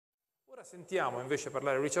Ora sentiamo invece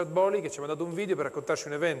parlare Richard Boly, che ci ha mandato un video per raccontarci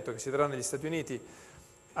un evento che si terrà negli Stati Uniti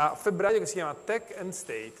a febbraio che si chiama Tech and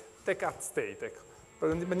State, Tech at State.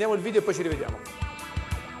 Ecco. Mandiamo il video e poi ci rivediamo.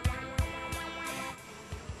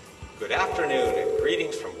 Good afternoon and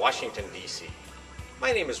greetings from Washington, D.C.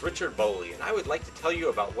 My name is Richard Boly, and I would like to tell you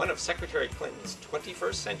about one of Secretary Clinton's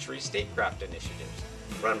 21st Century Statecraft initiatives,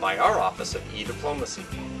 run by our Office of eDiplomacy.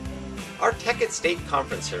 Our Tech at State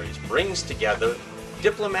conference series brings together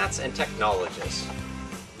diplomats and technologists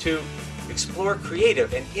to explore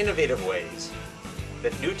creative and innovative ways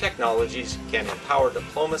that new technologies can empower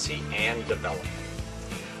diplomacy and development.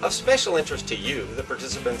 Of special interest to you, the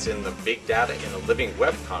participants in the Big Data in a Living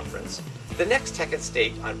Web conference, the next Tech at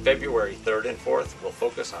State on February 3rd and 4th will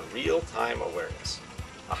focus on real-time awareness.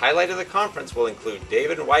 A highlight of the conference will include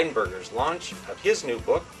David Weidenberger's launch of his new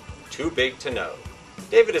book, Too Big to Know.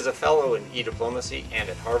 David is a fellow in eDiplomacy and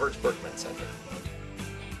at Harvard's Berkman Center.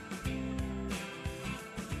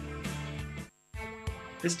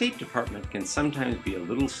 The State Department can sometimes be a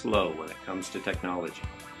little slow when it comes to technology.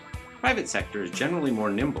 Private sector is generally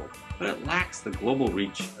more nimble, but it lacks the global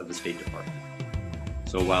reach of the State Department.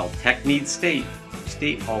 So while tech needs state,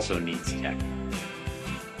 state also needs tech.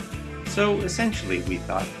 So essentially we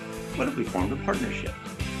thought, what if we formed a partnership?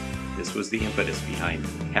 This was the impetus behind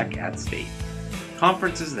Tech at State,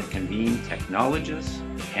 conferences that convene technologists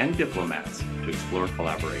and diplomats to explore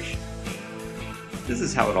collaboration. This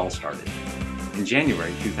is how it all started. In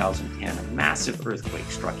January 2010, a massive earthquake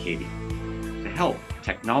struck Haiti. To help,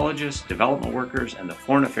 technologists, development workers, and the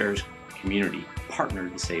foreign affairs community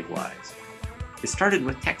partnered to save lives. It started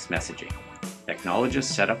with text messaging.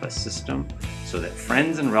 Technologists set up a system so that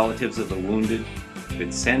friends and relatives of the wounded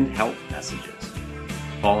could send help messages.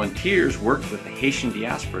 Volunteers worked with the Haitian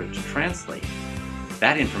diaspora to translate.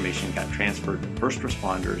 That information got transferred to first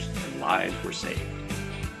responders and lives were saved.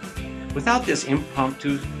 Without this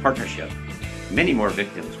impromptu partnership, many more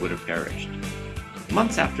victims would have perished.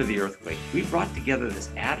 Months after the earthquake, we brought together this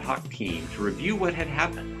ad hoc team to review what had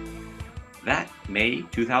happened. That May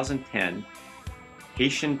 2010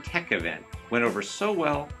 Haitian Tech event went over so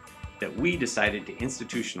well that we decided to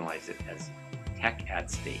institutionalize it as Tech at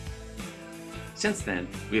State. Since then,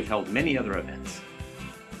 we have held many other events.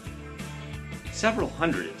 Several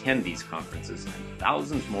hundred attend these conferences and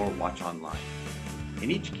thousands more watch online. In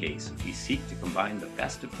each case, we seek to combine the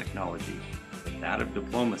best of technology with that of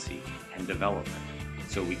diplomacy and development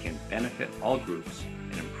so we can benefit all groups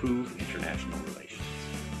and improve international relations.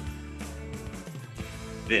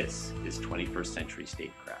 This is 21st Century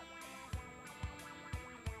Statecraft.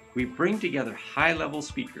 We bring together high-level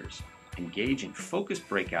speakers, engage in focused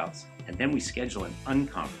breakouts, and then we schedule an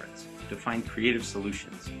unconference to find creative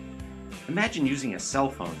solutions. Imagine using a cell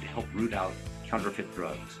phone to help root out counterfeit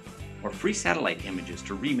drugs, or free satellite images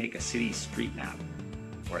to remake a city's street map,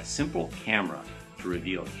 or a simple camera to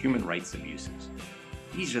reveal human rights abuses.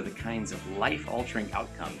 These are the kinds of life-altering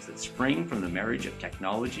outcomes that spring from the marriage of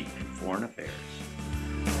technology and foreign affairs.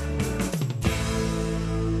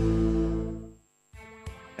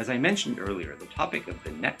 As I mentioned earlier, the topic of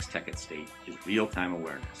the next Tech at State is real-time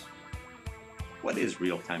awareness. What is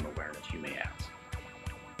real-time awareness, you may ask?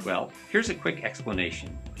 Well, here's a quick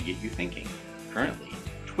explanation to get you thinking. Currently,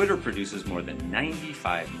 Twitter produces more than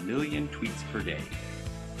 95 million tweets per day.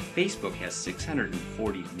 Facebook has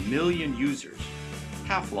 640 million users,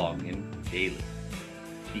 half logging in daily.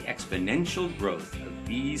 The exponential growth of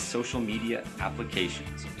these social media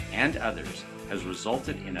applications and others has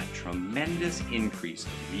resulted in a tremendous increase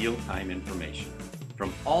of real-time information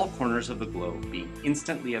from all corners of the globe being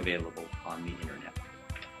instantly available on the internet.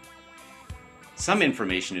 Some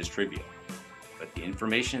information is trivial, but the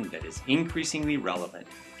information that is increasingly relevant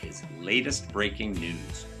is latest breaking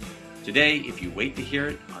news. Today, if you wait to hear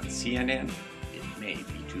it on CNN, it may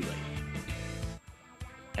be too late.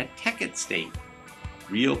 At Tech at State,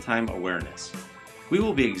 Real-Time Awareness, we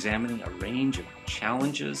will be examining a range of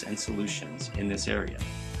challenges and solutions in this area,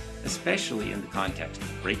 especially in the context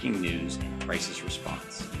of breaking news and crisis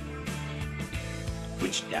response.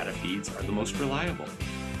 Which data feeds are the most reliable?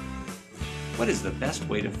 What is the best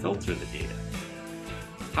way to filter the data?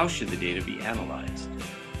 How should the data be analyzed?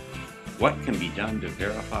 What can be done to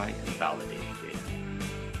verify and validate the data?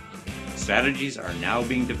 Strategies are now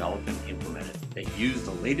being developed and implemented that use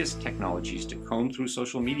the latest technologies to comb through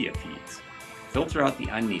social media feeds, filter out the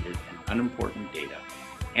unneeded and unimportant data,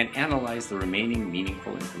 and analyze the remaining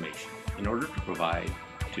meaningful information in order to provide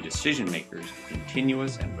to decision makers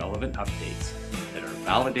continuous and relevant updates that are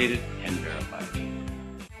validated and verified.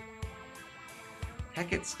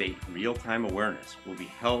 Tech at State Real-Time Awareness will be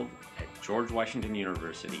held at George Washington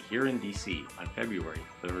University here in DC on February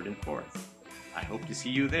 3rd and 4th. I hope to see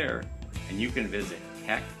you there, and you can visit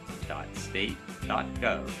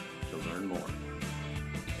tech.state.gov to learn more.